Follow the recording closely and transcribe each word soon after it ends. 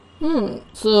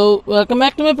So, welcome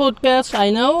back to my podcast. I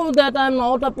know that I'm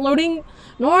not uploading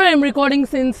nor I'm recording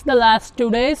since the last 2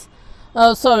 days.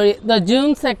 Sorry, the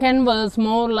June 2nd was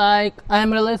more like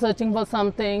I'm really searching for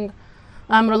something.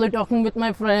 I'm really talking with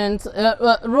my friends.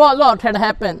 A lot had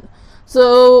happened.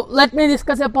 So, let me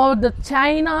discuss about the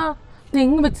China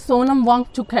thing which Sonam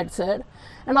Wangchuk had said.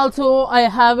 And also, I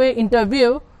have an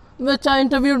interview which I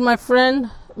interviewed my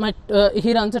friend.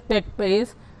 He runs a tech page.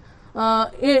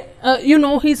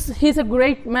 He's a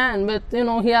great man with,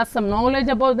 he has some knowledge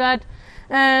about that,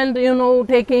 and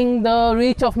taking the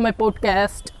reach of my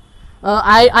podcast.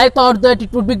 I thought that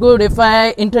it would be good if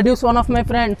I introduce one of my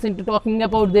friends into talking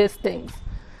about these things.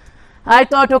 I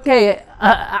thought, okay,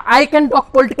 I can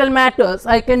talk political matters,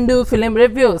 I can do film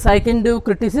reviews, I can do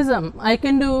criticism, I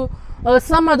can do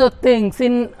some other things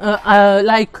in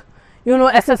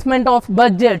assessment of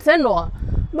budgets and all.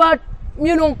 But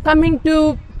coming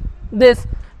to this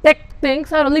tech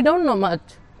things, I really don't know much.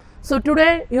 So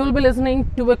today you will be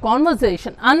listening to a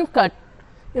conversation, uncut.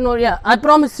 I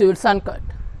promise you it's uncut.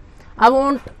 I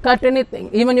won't cut anything.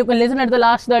 Even you can listen at the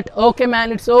last that, okay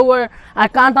man, it's over. I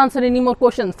can't answer any more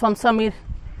questions from Samir.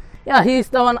 Yeah, he is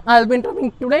the one I'll be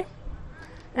interviewing today.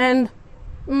 And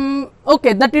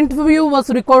okay, that interview was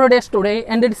recorded yesterday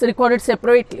and it's recorded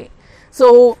separately.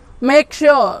 So make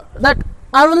sure that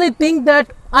I really think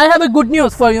that I have a good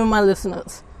news for you, my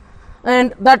listeners.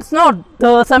 And that's not,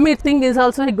 the Samir thing is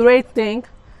also a great thing.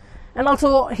 And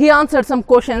also he answered some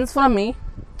questions from me.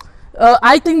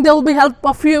 I think there will be help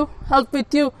with you.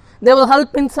 They will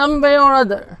help in some way or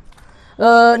other.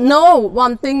 Know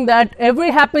one thing, that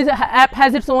every app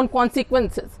has its own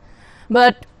consequences.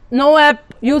 But no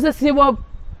app uses your,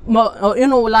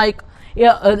 like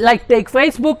take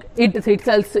Facebook,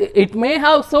 it may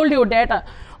have sold your data,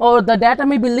 or the data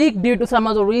may be leaked due to some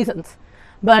other reasons.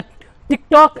 But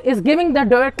TikTok is giving that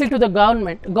directly to the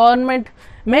government. Government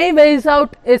may wage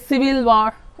out a civil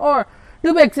war, or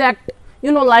to be exact,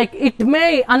 it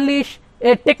may unleash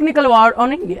a technical war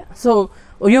on India. So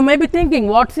you may be thinking,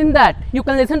 what's in that? You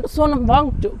can listen to Sonam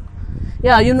Wangchuk.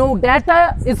 Yeah,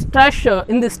 data is treasure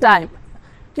in this time.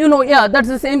 That's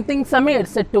the same thing Samir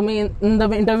said to me in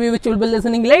the interview, which you'll be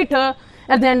listening later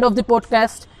at the end of the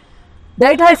podcast.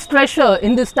 Data is treasure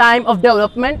in this time of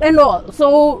development and all.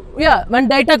 So, when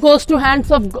data goes to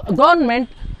hands of government,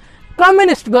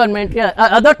 communist government,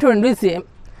 authoritarian regime,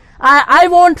 I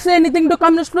won't say anything to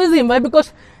communist regime. Why?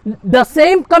 Because the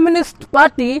same communist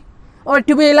party, or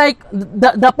to be like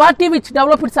the party which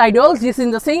developed its ideologies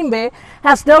in the same way,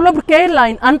 has developed Kerala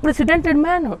in unprecedented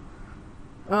manner.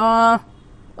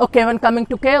 Okay, when coming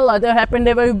to Kerala, there happened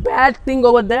a very bad thing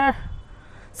over there.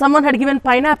 Someone had given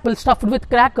pineapple stuffed with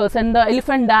crackers and the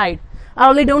elephant died. I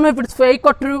really don't know if it's fake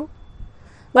or true,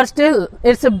 but still,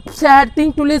 it's a sad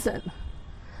thing to listen.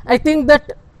 I think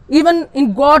that even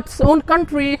in God's own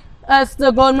country, as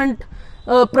the government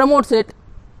promotes it,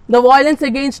 the violence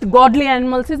against godly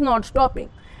animals is not stopping.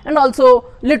 And also,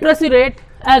 literacy rate,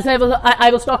 as I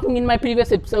was talking in my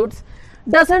previous episodes,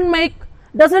 doesn't make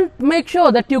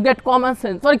sure that you get common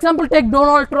sense. For example, take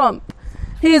Donald Trump.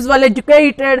 He is well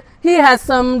educated, he has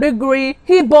some degree,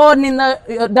 he born in the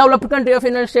developed country of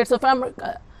United States of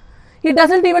America. He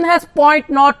doesn't even has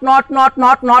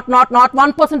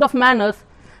 1% of manners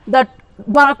that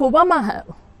Barack Obama have.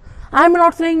 I'm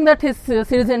not saying that his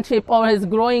citizenship or his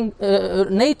growing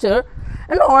nature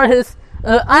or his,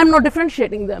 I'm not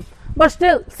differentiating them. But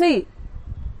still, see,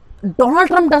 Donald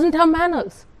Trump doesn't have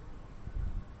manners.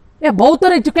 Yeah, both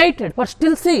are educated, but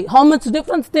still see how much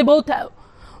difference they both have.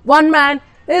 One man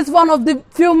is one of the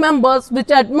few members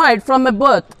which I admired from my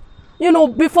birth.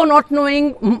 Before not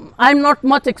knowing, I'm not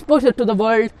much exposure to the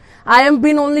world. I have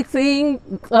been only seeing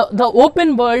the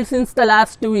open world since the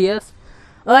last 2 years.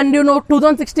 And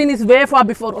 2016 is way far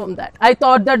before on that. I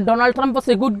thought that Donald Trump was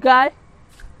a good guy.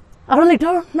 I really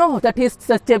don't know that he's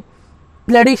such a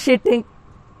bloody shitting.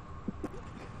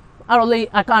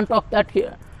 I can't talk that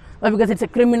here. Because it's a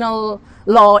criminal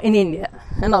law in India.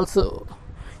 And also,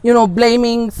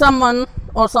 blaming someone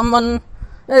or someone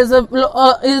is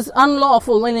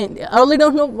unlawful in India. I really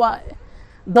don't know why.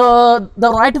 The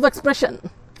right of expression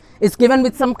is given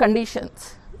with some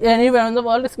conditions. Anywhere in the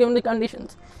world is given the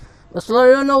conditions. So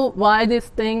I don't know why this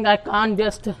thing, I can't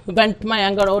just vent my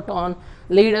anger out on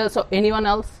leaders or anyone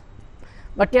else.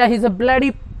 But he's a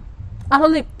bloody, I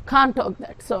really can't talk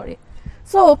that, sorry.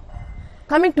 So,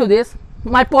 coming to this,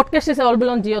 my podcast is available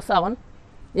on Jio7.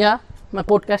 My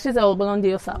podcast is available on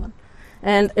Jio7.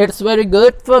 And it's very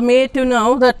good for me to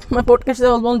know that my podcast is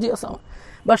available on Jio7.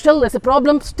 But still, there's a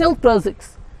problem still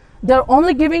persists. They're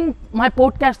only giving my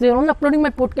podcast, they're only uploading my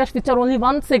podcast which are only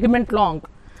one segment long.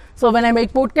 So when I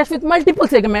make podcasts with multiple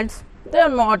segments, they are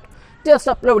not just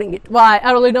uploading it. Why?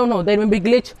 I really don't know. There may be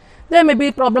glitch, there may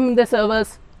be problem in the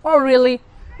servers, or really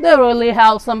they really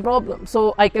have some problem.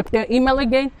 So I kept an email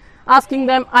again asking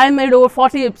them, I made over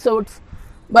 40 episodes,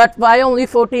 but why only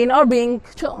 14 are being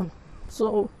shown?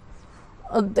 So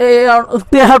they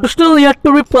have to still yet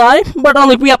to reply, but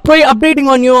only we are updating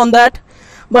on you on that.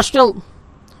 But still,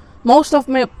 most of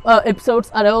my episodes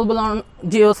are available on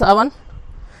Geo7,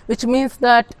 which means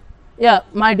that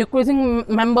my decreasing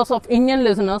members of Indian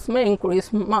listeners may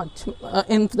increase much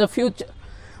in the future.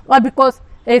 Why? Because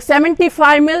a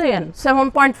 75 million,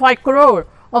 7.5 crore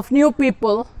of new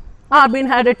people are being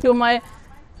added to my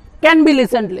can be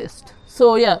listened list.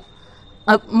 So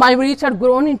my reach had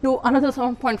grown into another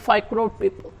 7.5 crore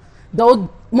people. Though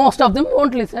most of them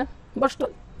won't listen, but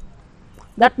still,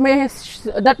 that may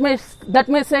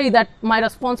say that my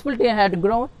responsibility had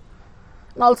grown.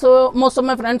 And also, most of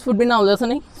my friends would be now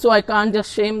listening, so I can't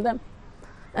just shame them.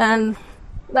 And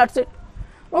that's it.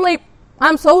 Only,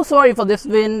 I'm so sorry for this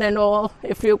wind and all.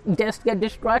 If you just get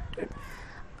distracted,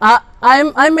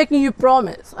 I'm making you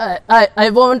promise. I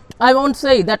won't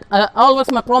say that.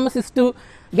 Always my promise is to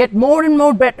get more and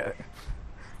more better.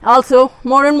 Also,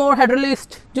 more and more had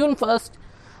released June 1st.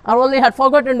 I only had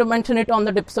forgotten to mention it on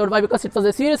that episode. Why? Because it was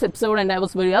a serious episode and I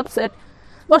was very upset.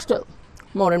 But still,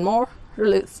 more and more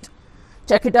released.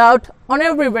 Check it out on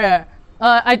everywhere.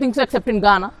 I think so, except in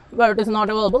Ghana, where it is not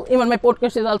available. Even my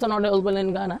podcast is also not available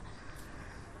in Ghana.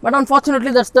 But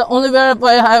unfortunately, that's the only where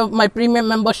I have my premium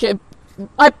membership.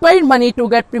 I paid money to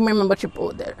get premium membership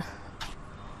over there.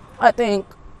 I think,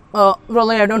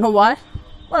 really, I don't know why,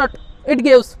 but it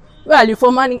gives value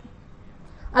for money.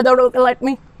 I thought, okay, let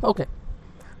me. Okay,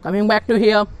 coming back to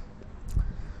here.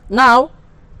 Now,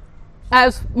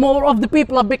 as more of the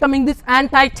people are becoming this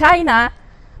anti-China,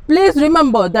 please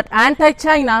remember that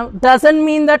anti-China doesn't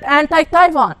mean that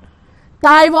anti-Taiwan.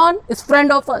 Taiwan is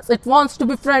friend of us. It wants to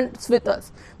be friends with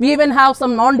us. We even have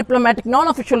some non-diplomatic,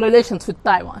 non-official relations with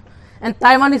Taiwan. And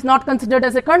Taiwan is not considered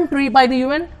as a country by the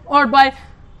UN or by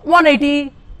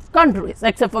 180 countries.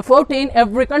 Except for 14,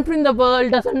 every country in the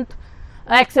world doesn't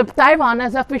accept Taiwan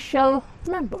as official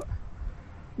member.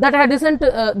 That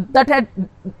had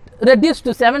reduced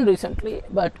to 7 recently,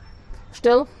 but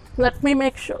still, let me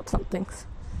make sure some things.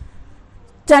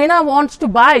 China wants to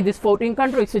buy these 14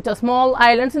 countries, which are small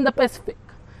islands in the Pacific.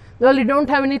 They really don't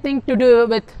have anything to do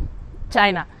with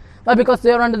China, but because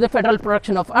they are under the federal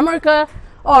protection of America,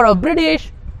 or of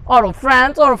British, or of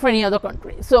France, or of any other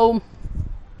country. So,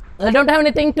 they don't have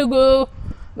anything to do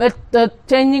with the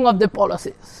changing of the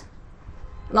policies.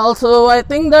 And also, I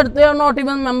think that they are not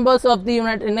even members of the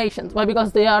United Nations. Why?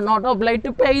 Because they are not obliged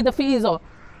to pay the fees, or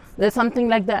there's something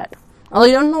like that. I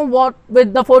don't know what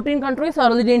with the 14 countries. I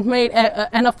really didn't make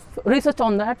enough research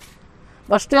on that.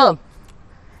 But still,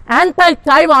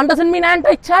 anti-Taiwan doesn't mean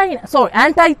anti-China. Sorry,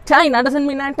 anti-China doesn't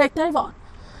mean anti-Taiwan.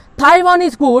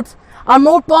 Taiwanese goods are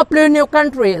more popular in your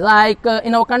country, like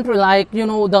in our country, like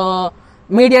the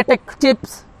MediaTek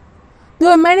chips. There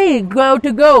are many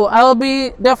go. I will be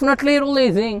definitely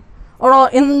releasing, or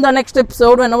in the next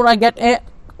episode, whenever I get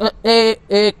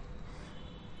a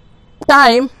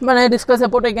time when I discuss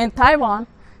about again Taiwan,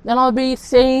 then I'll be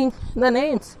saying the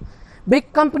names.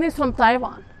 Big companies from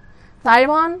Taiwan.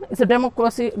 Taiwan is a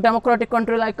democratic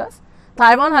country like us.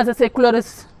 Taiwan has a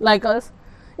secularist like us.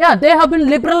 Yeah, they have been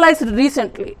liberalized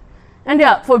recently. And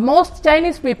for most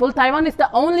Chinese people, Taiwan is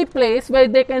the only place where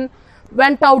they can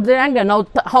vent out their anger. Now,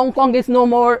 Hong Kong is no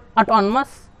more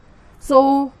autonomous.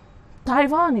 So,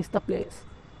 Taiwan is the place.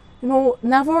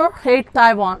 Never hate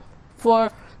Taiwan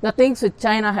for the things which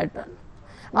China had done.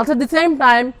 Also, at the same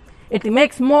time, it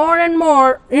makes more and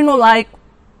more,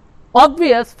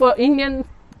 obvious for Indian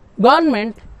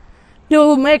government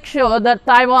to make sure that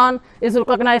Taiwan is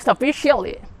recognized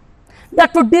officially.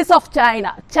 That would diss off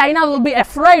China. China will be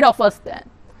afraid of us then.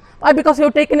 Why? Because we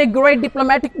have taken a great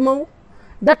diplomatic move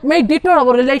that may deter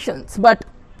our relations, but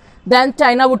then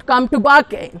China would come to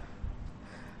bargain,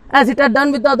 as it had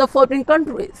done with the other 14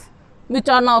 countries, which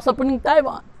are now supporting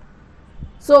Taiwan.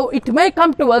 So it may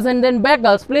come to us and then beg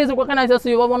us, please recognize us.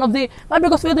 You are one of the,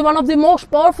 because we are one of the most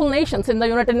powerful nations in the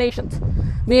United Nations.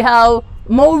 We have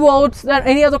more votes than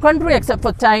any other country except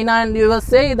for China and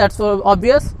USA. That's so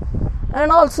obvious.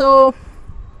 And also,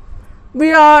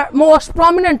 we are most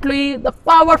prominently the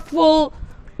powerful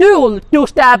tool to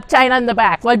stab China in the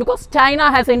back. Why? Because China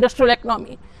has an industrial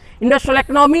economy. Industrial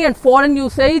economy and foreign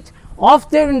usage of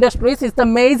their industries is the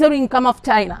major income of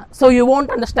China. So you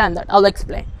won't understand that. I'll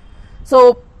explain.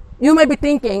 So you may be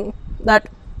thinking that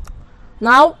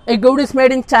now a good is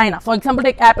made in China. For example,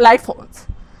 take Apple iPhones.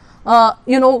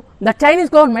 the Chinese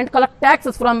government collect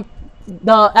taxes from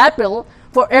the Apple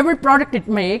for every product it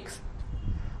makes.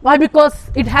 Why?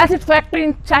 Because it has its factory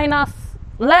in China's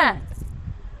land,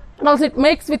 and also it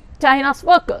makes with China's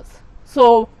workers.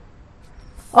 So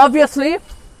obviously,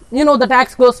 the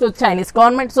tax goes to the Chinese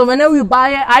government. So whenever you buy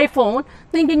an iPhone,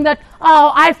 thinking that,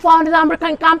 oh, iPhone is an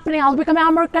American company, I'll become an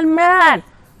American man.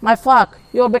 My fuck,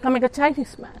 you're becoming a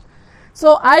Chinese man.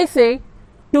 So I say,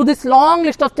 to this long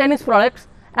list of Chinese products,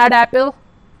 add Apple,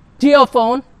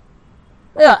 Geophone.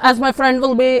 Yeah, as my friend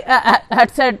will be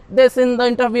had said this in the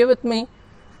interview with me.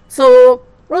 So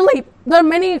really, there are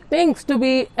many things to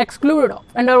be excluded of,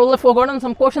 and I've only forgotten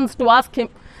some questions to ask him.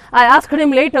 I asked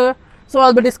him later, so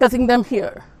I'll be discussing them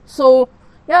here. So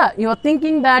yeah, you're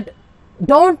thinking that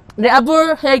don't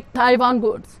ever hate Taiwan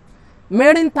goods.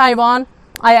 Made in Taiwan,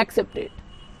 I accept it.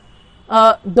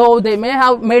 Though they may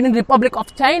have made in Republic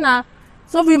of China,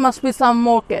 so we must be some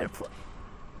more careful.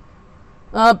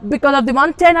 Because of the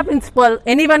One China principle,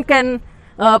 anyone can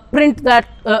print that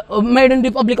made in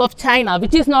Republic of China,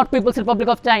 which is not People's Republic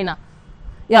of China.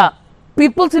 Yeah,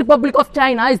 People's Republic of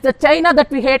China is the China that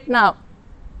we hate now.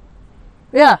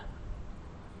 Yeah,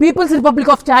 People's Republic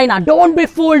of China. Don't be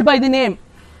fooled by the name.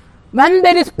 When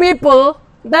there is people,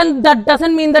 then that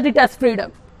doesn't mean that it has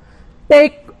freedom.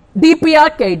 Take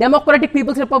DPRK, Democratic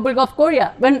People's Republic of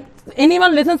Korea. When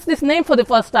anyone listens to this name for the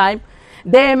first time,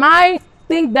 they might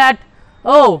think that,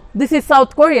 oh, this is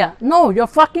South Korea. No, you're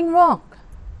fucking wrong.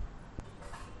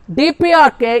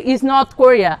 DPRK is North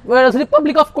Korea, whereas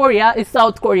Republic of Korea is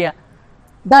South Korea.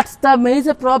 That's the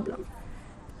major problem.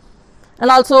 And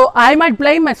also, I might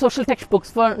blame my social textbooks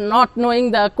for not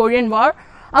knowing the Korean War.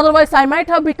 Otherwise, I might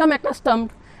have become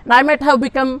accustomed, and I might have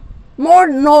become more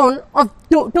known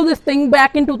to this thing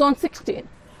back in 2016.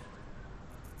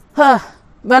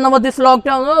 Whenever this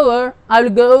lockdown is over, I will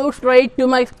go straight to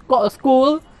my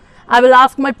school. I will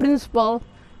ask my principal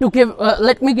to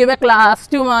let me give a class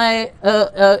to my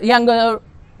younger,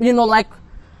 like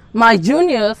my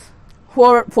juniors who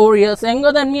are 4 years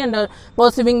younger than me and are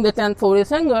pursuing the 10th 4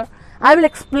 years younger. I will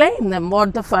explain them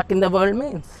what the fuck in the world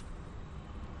means.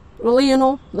 Really,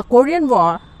 the Korean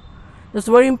War is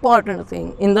a very important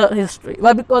thing in the history.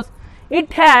 Why? Because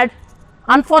it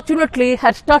unfortunately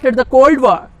had started the Cold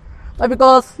War. Why?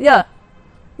 Because, the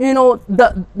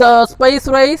space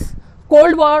race,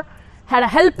 Cold War had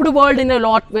helped the world in a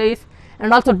lot of ways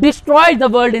and also destroyed the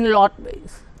world in a lot of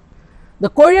ways. The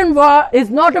Korean War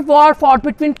is not a war fought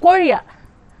between Korea.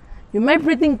 You might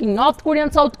be thinking North Korea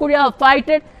and South Korea have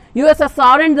fighted.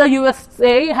 USSR and the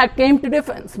USA had came to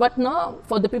defense, but no,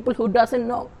 for the people who doesn't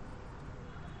know.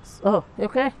 So,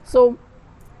 okay, so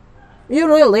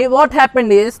what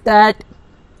happened is that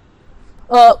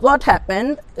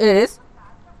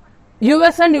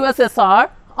US and USSR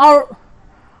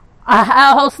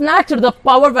have snatched the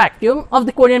power vacuum of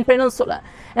the Korean Peninsula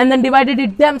and then divided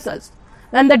it themselves.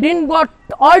 When they didn't got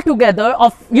all together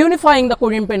of unifying the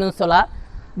Korean Peninsula,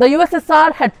 the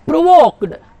USSR had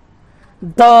provoked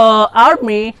the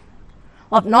army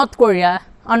of North Korea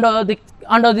under the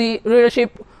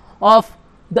leadership of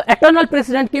the eternal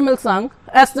President Kim Il-sung,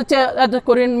 as the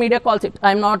Korean media calls it.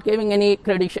 I am not giving any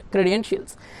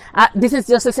credentials. This is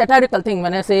just a satirical thing.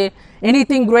 When I say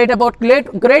anything great about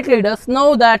great leaders,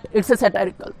 know that it's a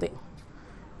satirical thing.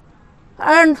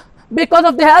 And because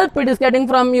of the help it is getting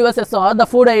from USSR, the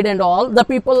food aid and all, the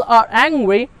people are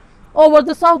angry over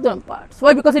the southern parts.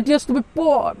 Why? Because it used to be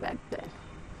poor back then.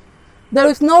 There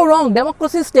is no wrong.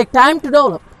 Democracies take time to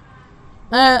develop.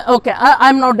 Okay,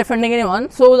 I'm not defending anyone.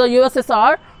 So the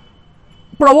USSR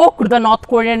provoked the North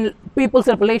Korean People's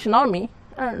Liberation Army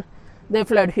and they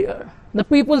fled here. The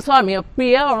People's Army of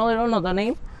PA, or I don't know the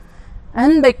name.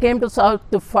 And they came to South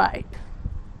to fight.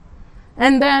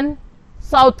 And then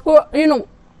South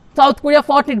Korea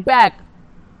fought it back.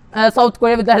 South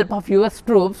Korea, with the help of US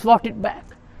troops, fought it back.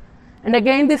 And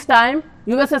again this time,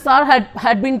 USSR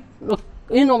had been,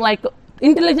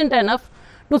 intelligent enough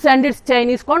to send its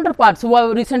Chinese counterparts who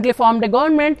have recently formed a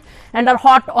government and are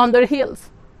hot on their heels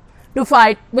to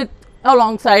fight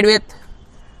alongside with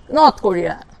North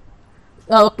Korea.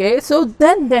 Okay, so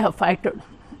then they have fighted.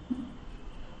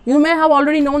 You may have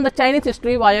already known the Chinese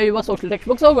history via your social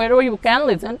textbooks or wherever you can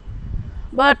listen,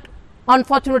 but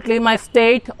unfortunately my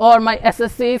state or my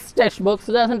SSC's textbooks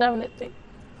doesn't have anything.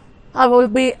 I will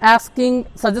be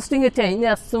suggesting a change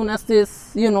as soon as this,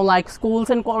 schools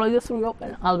and colleges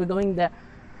reopen. I'll be going there.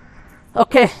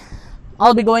 Okay,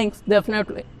 I'll be going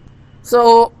definitely.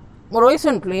 So,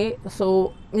 recently,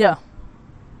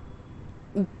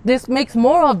 this makes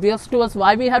more obvious to us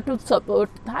why we have to support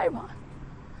Taiwan.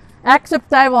 Accept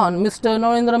Taiwan, Mr.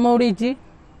 Narendra Modi ji.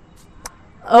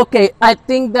 Okay, I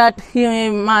think that he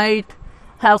might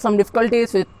have some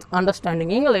difficulties with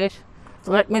understanding English.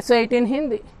 So let me say it in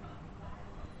Hindi.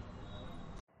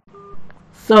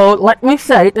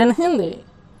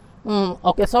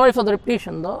 Okay, sorry for the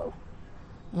repetition though.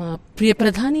 प्रिय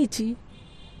प्रधानी जी,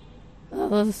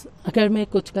 अगर मैं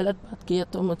कुछ गलत बात किया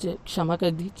तो मुझे क्षमा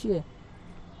कर दीजिए.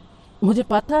 मुझे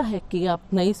पता है कि आप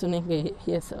नहीं सुनेंगे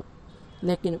ये सब,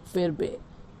 लेकिन फिर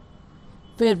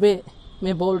भी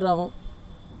मैं बोल रहा हूँ,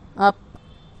 आप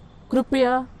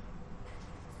कृपया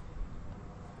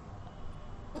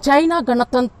चाइना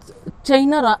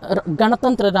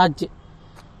गणतंत्र राज्य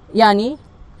यानी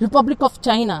रिपब्लिक ऑफ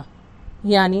चाइना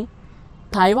यानी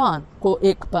ताइवान को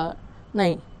एक बार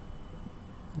नहीं,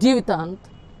 जीवितांत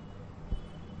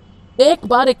एक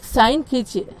बार एक साइन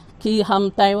कीजिए कि हम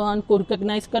ताइवान को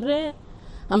रिकॉग्नाइज कर रहे हैं,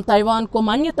 हम ताइवान को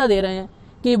मान्यता दे रहे हैं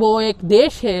कि वो एक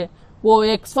देश है, वो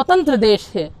एक स्वतंत्र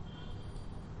देश है.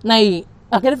 नहीं,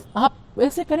 अगर आप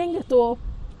ऐसे करेंगे तो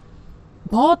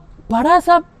बहुत बड़ा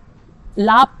सा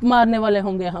लाभ मारने वाले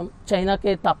होंगे हम चाइना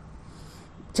के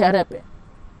चेहरे पे.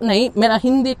 नहीं, मेरा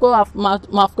हिंदी को आप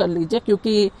माफ़ कर लीजिए,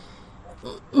 क्योंकि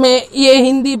मैं ये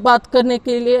हिंदी बात करने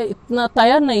के लिए इतना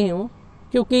तैयार नहीं हूँ,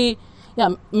 क्योंकि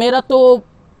मेरा तो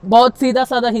बहुत सीधा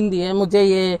साधा हिंदी है. मुझे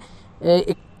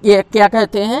ये क्या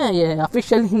कहते हैं, ये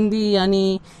ऑफिशियल हिंदी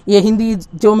यानी ये हिंदी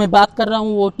जो मैं बात कर रहा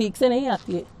हूँ वो ठीक से नहीं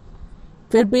आती है.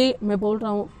 फिर भी मैं बोल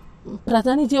रहा हूँ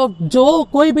प्रधानी जी, और जो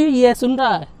कोई भी ये सुन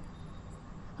रहा है,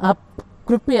 आप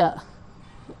कृपया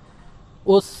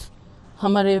उस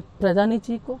हमारे प्रधानी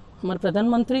जी को, हमारे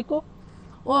प्रधानमंत्री को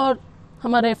और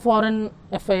हमारे फॉरेन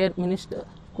अफेयर मिनिस्टर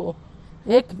को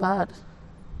एक बार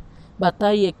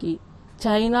बताइए कि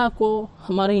चाइना को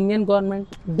हमारे इंडियन गवर्नमेंट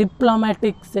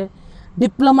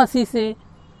डिप्लोमेसी से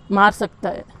मार सकता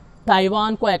है,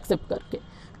 ताइवान को एक्सेप्ट करके.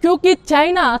 क्योंकि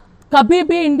चाइना कभी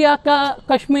भी इंडिया का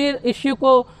कश्मीर इश्यू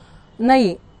को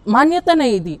मान्यता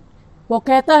नहीं दी. वो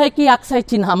कहता है कि अक्साई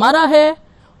चीन हमारा है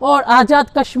और आज़ाद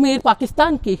कश्मीर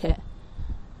पाकिस्तान की है.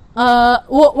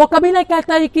 वो कभी नहीं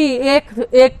कहता है कि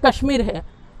एक कश्मीर है.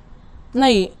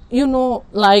 नहीं, you know,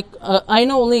 like I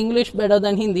know only English better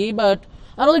than Hindi, but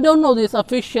I really don't know this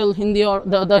official Hindi or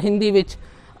the Hindi which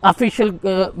official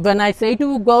when I say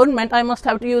to government I must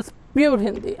have to use pure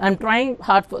Hindi. I'm trying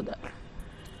hard for that.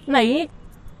 नहीं,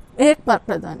 एक बार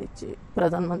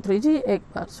प्रधानमंत्री जी एक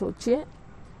बार सोचिए,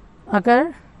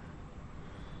 अगर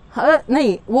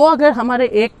अगर हमारे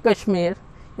एक कश्मीर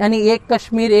यानी एक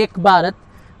कश्मीर एक भारत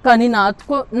का निनाद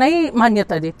को नहीं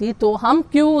मान्यता देती, तो हम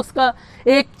क्यों उसका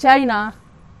एक चाइना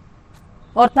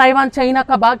और ताइवान चाइना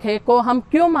का भाग है को हम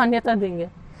क्यों मान्यता देंगे?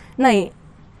 नहीं,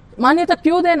 मान्यता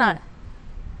क्यों देना है?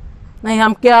 नहीं,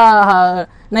 हम क्या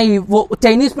नहीं वो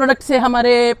चाइनीज प्रोडक्ट से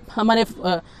हमारे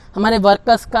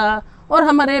वर्कर्स का और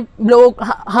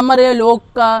हमारे लोग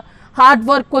का हार्ड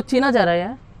वर्क को छीना जा रहा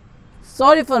है.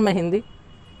 Sorry for my Hindi.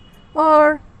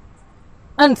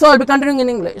 And so I'll be continuing in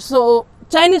English. So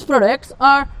Chinese products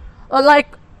are like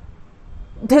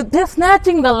they're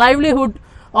snatching the livelihood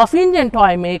of Indian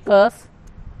toy makers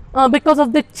because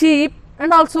of the cheap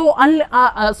and also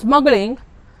smuggling,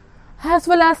 as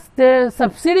well as the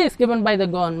subsidies given by the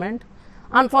government.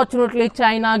 Unfortunately,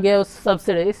 China gives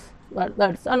subsidies, but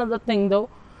that's another thing though.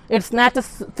 It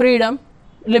snatches freedom,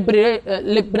 liberty,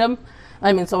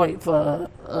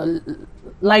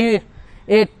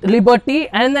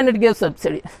 and then it gives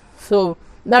subsidy. So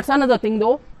that's another thing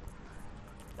though.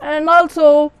 And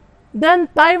also then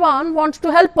Taiwan wants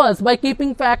to help us by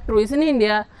keeping factories in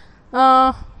India,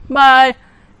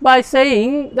 by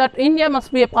saying that India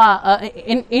must be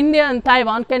in India and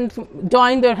Taiwan can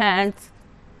join their hands.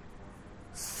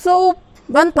 So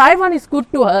when Taiwan is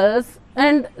good to us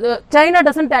and China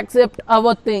doesn't accept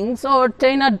our things, or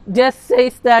China just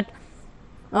says that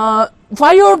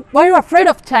why you're afraid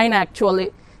of China?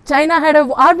 Actually, China had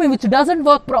an army which doesn't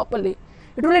work properly.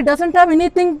 It really doesn't have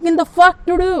anything in the fuck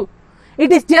to do.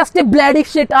 It is just a bloody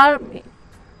shit army.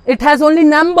 It has only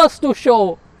numbers to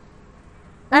show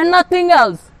and nothing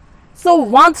else. So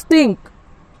once think,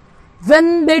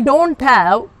 when they only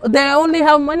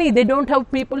have money, they don't have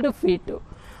people to feed to.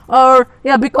 Or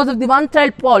because of the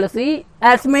one-child policy,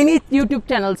 as many YouTube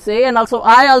channels say, and also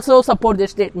I also support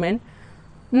this statement,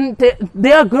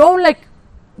 they are grown like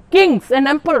kings and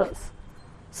emperors.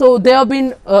 So they have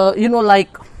been,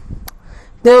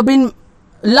 they have been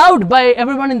loved by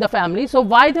everyone in the family. So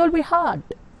why they will be hard?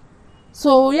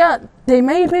 So they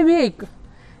may be weak.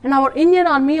 And our Indian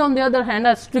army, on the other hand,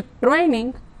 has strict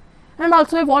training and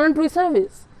also a voluntary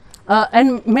service.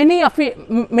 And many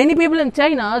people in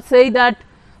China say that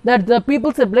the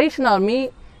People's Liberation Army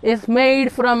is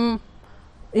made from,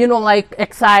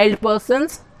 exiled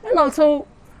persons and also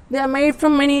They are made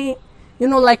from many,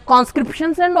 like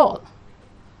conscriptions and all.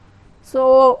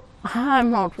 So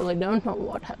I'm not really, don't know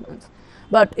what happens.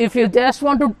 But if you just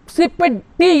want to sip a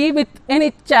tea with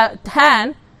any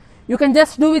hand, you can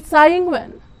just do with Tsai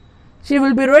Ing-wen. She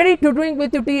will be ready to drink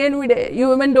with you tea any day.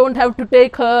 You even don't have to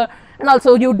take her, and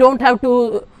also you don't have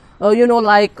to,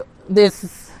 like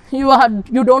this. You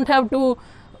don't have to,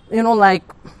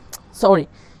 sorry.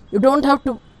 You don't have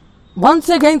to. Once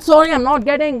again, sorry, I'm not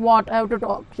getting what I have to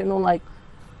talk. You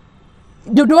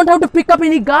don't have to pick up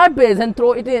any garbage and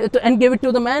throw it and give it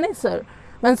to the manager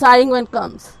when Tsai Ing-wen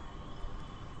comes.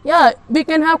 Yeah, we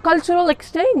can have cultural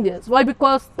exchanges. Why?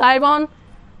 Because Taiwan,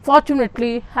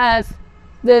 fortunately, has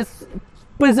this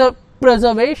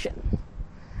preservation,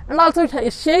 and also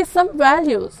it shares some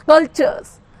values,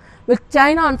 cultures, which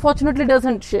China unfortunately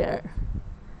doesn't share.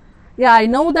 Yeah, I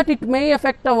know that it may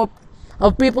affect our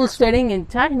people studying in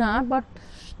China, but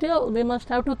still we must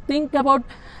have to think about,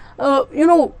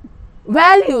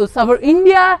 values. Our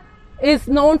India is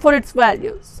known for its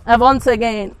values. I once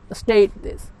again state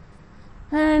this.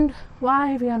 And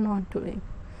why we are not doing,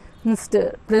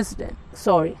 Mr. President,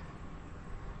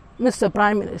 Mr.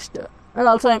 Prime Minister. And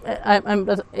also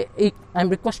I'm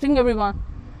requesting everyone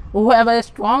who have a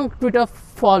strong Twitter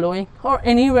following or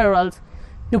anywhere else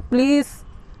to please,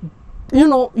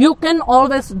 you can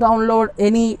always download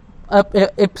any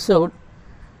episode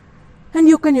and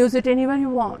you can use it anywhere you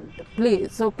want,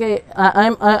 please. Okay,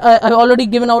 I've already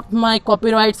given out my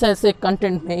copyrights as a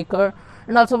content maker,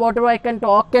 and also whatever I can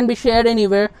talk can be shared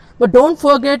anywhere, but don't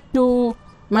forget to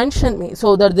mention me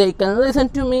so that they can listen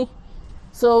to me.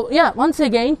 So yeah, once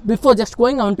again, before just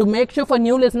going on, to make sure for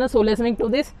new listeners who are listening to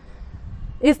this,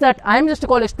 is that I'm just a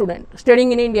college student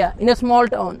studying in India in a small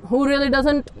town who really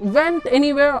doesn't went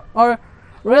anywhere, or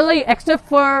really, except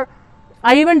for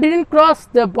I even didn't cross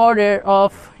the border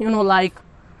of like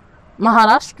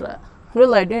Maharashtra.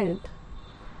 Really, I didn't.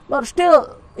 But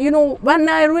still, when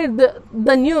I read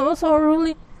the news, or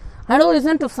really I don't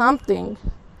listen to something,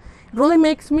 it really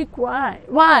makes me cry.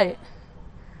 Why?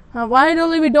 Why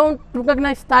really we don't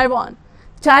recognize Taiwan?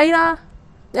 China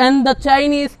and the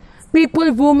Chinese people,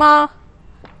 Wuma,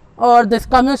 or this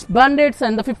communist bandits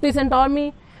and the 50 Cent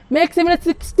Army, makes even a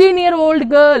 16-year-old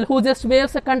girl who just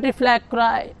waves a country flag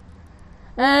cry.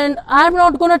 And I'm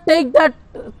not gonna take that,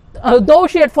 though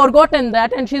she had forgotten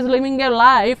that and she's living her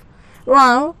life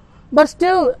now, but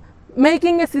still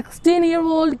making a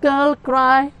 16-year-old girl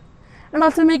cry, and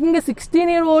also making a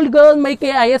 16-year-old girl make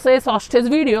a ISIS hostage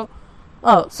video.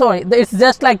 Oh, sorry, it's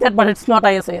just like that, but it's not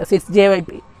ISIS, it's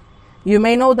JYP. You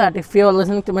may know that if you're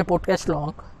listening to my podcast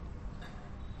long.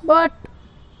 But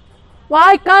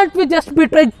why can't we just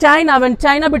betray China when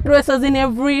China betrays us in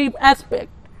every aspect?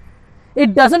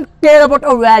 It doesn't care about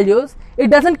our values, it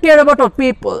doesn't care about our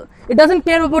people, it doesn't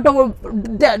care about our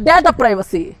data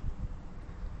privacy.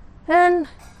 And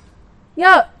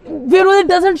yeah, we really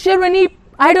doesn't share any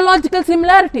ideological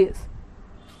similarities.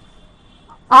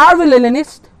 Are we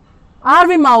Leninist? Are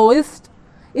we Maoist?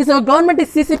 Is our government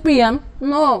is CCPM?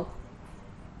 No.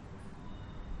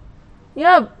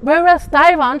 Yeah, whereas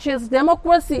Taiwan shares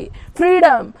democracy,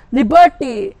 freedom,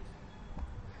 liberty,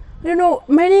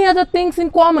 many other things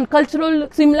in common, cultural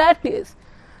similarities.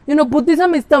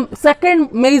 Buddhism is the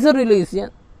second major religion,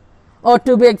 or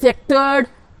to be exact, third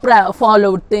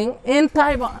followed thing in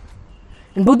Taiwan.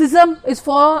 And Buddhism is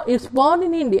born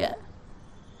in India.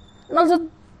 And also,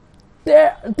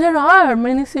 there are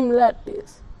many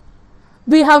similarities.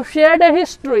 We have shared a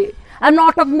history. I'm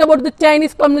not talking about the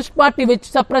Chinese Communist Party, which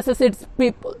suppresses its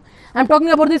people. I'm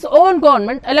talking about this own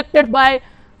government elected by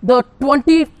the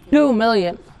 22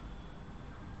 million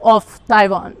of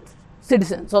Taiwan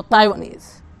citizens or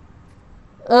Taiwanese.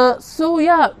 So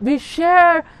yeah, we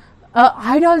share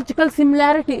ideological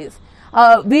similarities.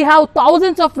 We have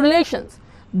thousands of relations.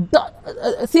 The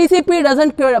CCP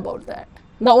doesn't care about that.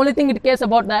 The only thing it cares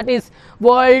about that is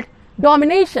world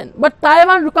domination. But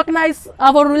Taiwan recognizes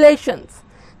our relations.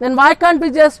 Then why can't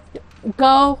we just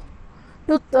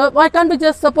why can't we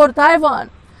just support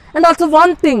Taiwan? And also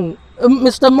one thing,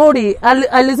 Mr. Modi,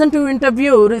 I listened to your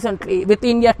interview recently with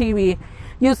India TV.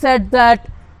 You said that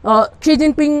Xi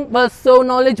Jinping was so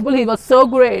knowledgeable, he was so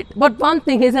great. But one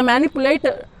thing, he's a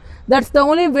manipulator. That's the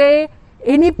only way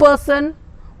any person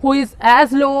who is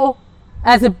as low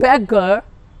as a beggar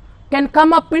can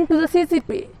come up into the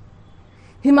CCP.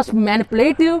 He must be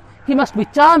manipulative, he must be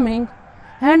charming,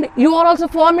 and you are also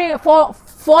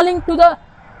falling to the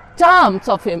charms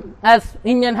of him, as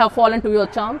Indians have fallen to your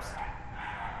charms.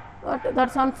 But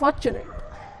that's unfortunate.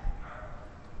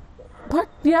 But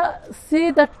yeah,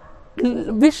 see that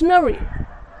visionary.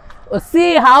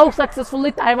 see how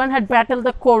successfully Taiwan had battled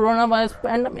the coronavirus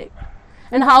pandemic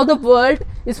and how the world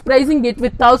is praising it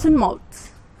with 1,000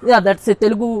 mouths. Yeah, that's a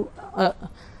Telugu,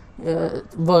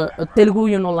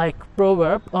 like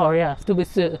proverb. Or yeah,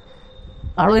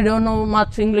 I really don't know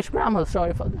much English grammar.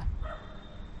 Sorry for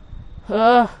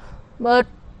that. But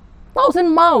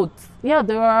 1,000 mouths. Yeah,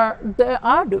 they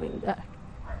are doing that,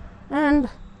 and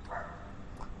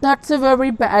that's a very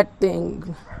bad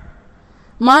thing.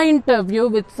 My interview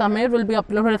with Samir will be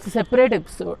uploaded as a separate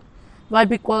episode. Why?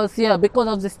 Because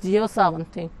of this JioSaavn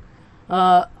thing.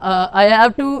 I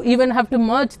have to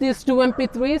merge these two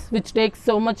MP3s, which takes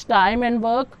so much time and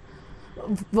work,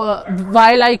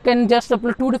 while I can just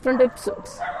upload two different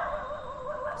episodes.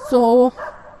 So,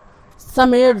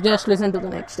 Samir, just listen to the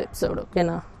next episode, okay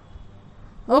now?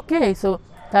 Okay, so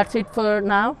that's it for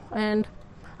now, and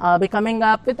I'll be coming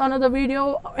up with another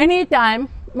video anytime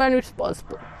when it's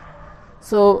possible.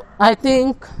 So I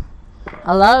think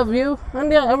I love you,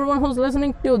 and yeah, everyone who's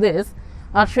listening to this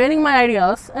are sharing my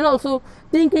ideas and also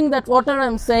thinking that whatever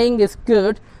I'm saying is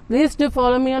good. Please do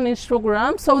follow me on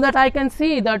Instagram so that I can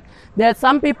see that there are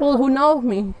some people who know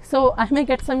me, so I may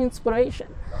get some inspiration.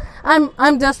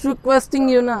 I'm just requesting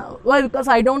you now. Why? Because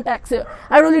I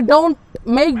really don't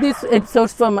make these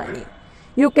episodes for money.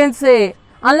 You can say,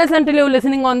 unless until you're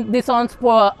listening on this on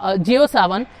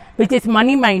JioSaavn, which is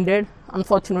money minded,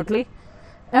 unfortunately.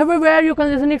 Everywhere you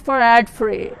can listen it for ad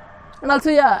free. And also,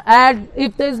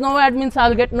 if there's no ad means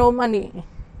I'll get no money.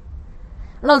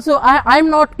 And also, I'm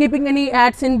not keeping any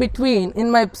ads in between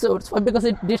in my episodes because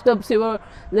it disturbs your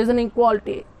listening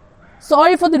quality.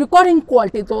 Sorry for the recording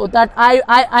quality though, that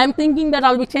I'm thinking that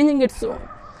I'll be changing it soon.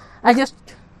 I just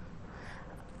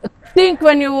think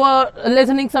when you were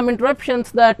listening some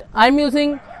interruptions that I'm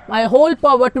using my whole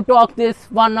power to talk this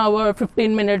 1 hour,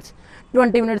 15 minutes,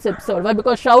 20 minutes episode. Why?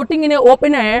 Because shouting in an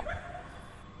open air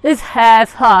is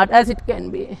as hard as it can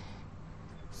be.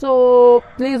 So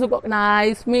please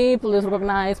recognize me, please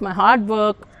recognize my hard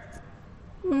work.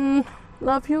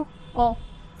 Love you all.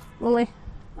 Really,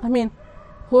 I mean,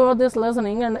 who are this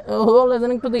listening and who are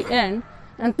listening to the end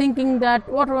and thinking that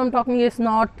whatever I'm talking is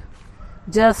not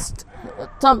just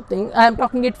something, I'm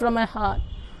talking it from my heart.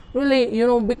 Really,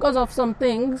 because of some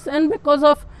things and because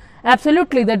of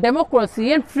absolutely the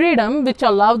democracy and freedom which I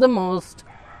love the most.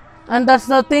 And that's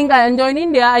the thing I enjoy in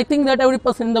India. I think that every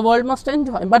person in the world must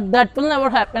enjoy. But that will never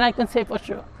happen, I can say for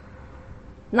sure.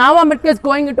 Now America is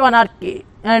going into anarchy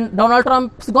and Donald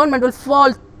Trump's government will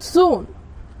fall soon.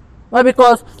 Why?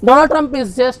 Because Donald Trump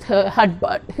is just a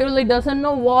headbutt. He really doesn't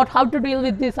know how to deal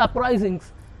with these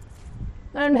uprisings.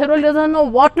 And he really doesn't know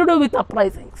what to do with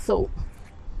uprisings. So,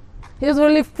 he's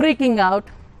really freaking out.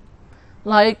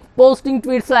 Like posting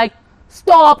tweets like,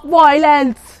 "Stop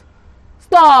violence!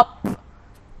 Stop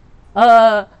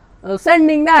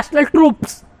sending national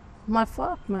troops." My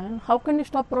fuck, man. How can you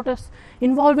stop protests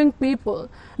involving people?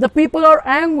 The people are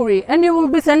angry and you will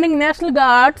be sending National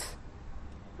Guards.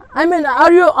 I mean,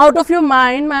 are you out of your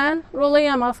mind, man? Really,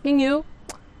 I'm asking you.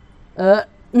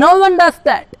 No one does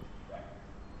that.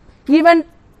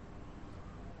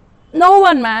 No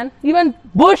one, man. Even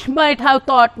Bush might have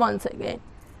thought once again.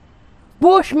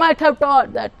 Bush might have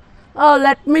thought that, oh,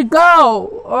 let me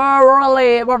go. Oh,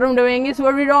 really, what I'm doing is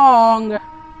very wrong.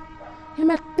 He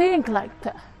may think like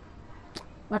that.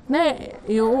 But nay,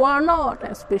 you are not,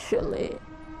 especially.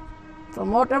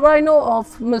 From whatever I know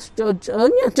of Mr.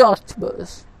 George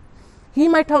Bush, he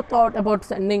might have thought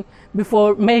about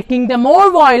before making them more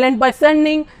violent by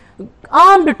sending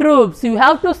armed troops. You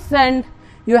have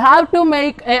to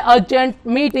make an urgent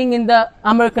meeting in the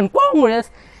American Congress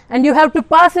and you have to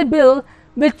pass a bill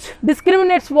which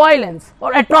discriminates violence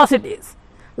or atrocities.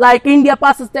 Like India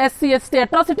passes the SC/ST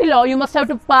atrocity law, you must have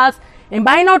to pass a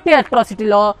minority atrocity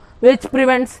law which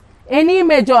prevents any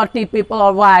majority people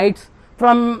or whites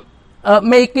from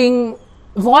making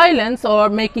violence or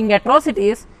making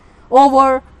atrocities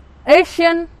over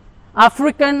Asian,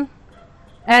 African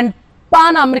and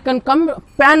Pan-American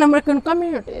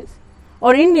communities,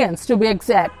 or Indians to be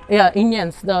exact. Yeah,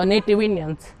 Indians, the native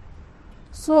Indians.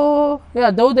 So,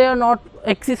 though they are not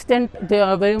existent, they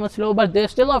are very much low, but they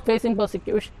still are facing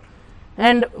persecution.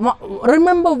 And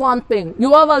remember one thing,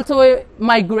 you are also a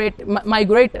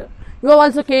migrator.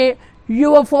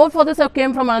 You are for this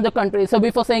came from another country. So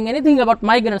before saying anything about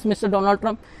migrants, Mr. Donald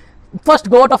Trump, first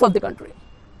go out of the country.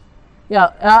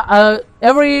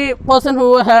 Every person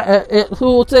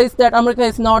who says that America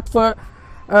is not for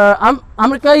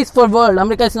America is for world,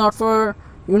 America is not for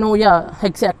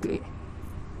exactly.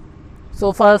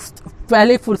 So first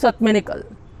पहले फुर्सत में निकल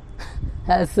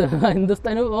as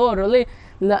Hindustani.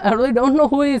 I really don't know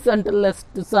who is until this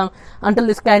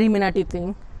Carrie Minati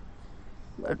thing.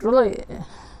 But really,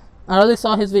 I really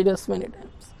saw his videos many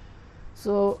times.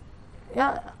 So,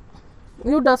 yeah,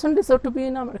 you doesn't deserve to be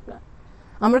in America.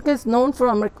 America is known for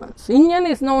Americans. Indian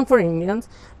is known for Indians,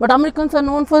 but Americans are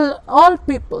known for all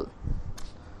people.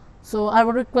 So I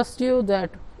would request you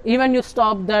that even you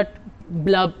stop that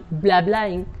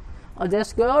blabbing, or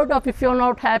just go out of if you're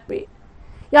not happy.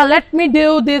 Yeah, let me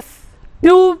do this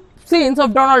 2 scenes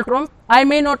of Donald Trump. I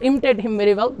may not imitate him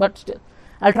very well, but still,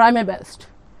 I'll try my best.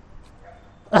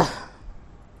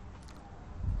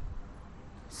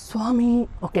 Swami,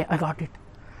 okay, I got it.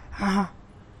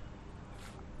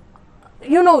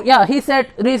 He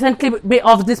said recently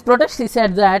of this protest, he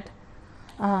said that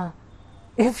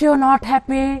if you're not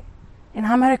happy in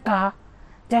America,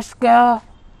 just go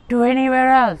to anywhere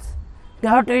else.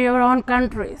 Go to your own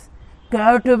countries.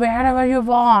 Go to wherever you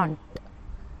want.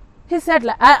 He said,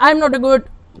 I'm not a good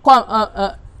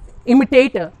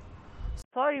imitator.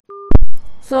 Sorry.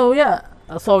 So, yeah,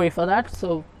 sorry for that.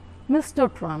 So,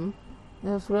 Mr. Trump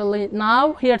is really,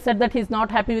 now he had said that he's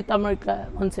not happy with America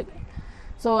once again.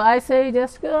 So I say,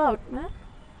 just go out, man.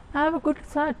 Have a good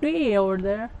tea over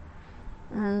there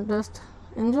and just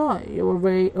enjoy your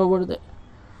way over there.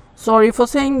 Sorry for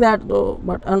saying that though,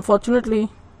 but unfortunately,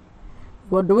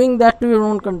 you are doing that to your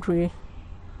own country.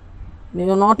 You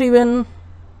are not even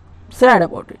sad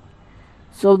about it.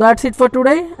 So that's it for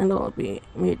today, and I'll be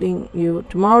meeting you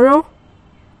tomorrow.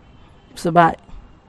 So bye.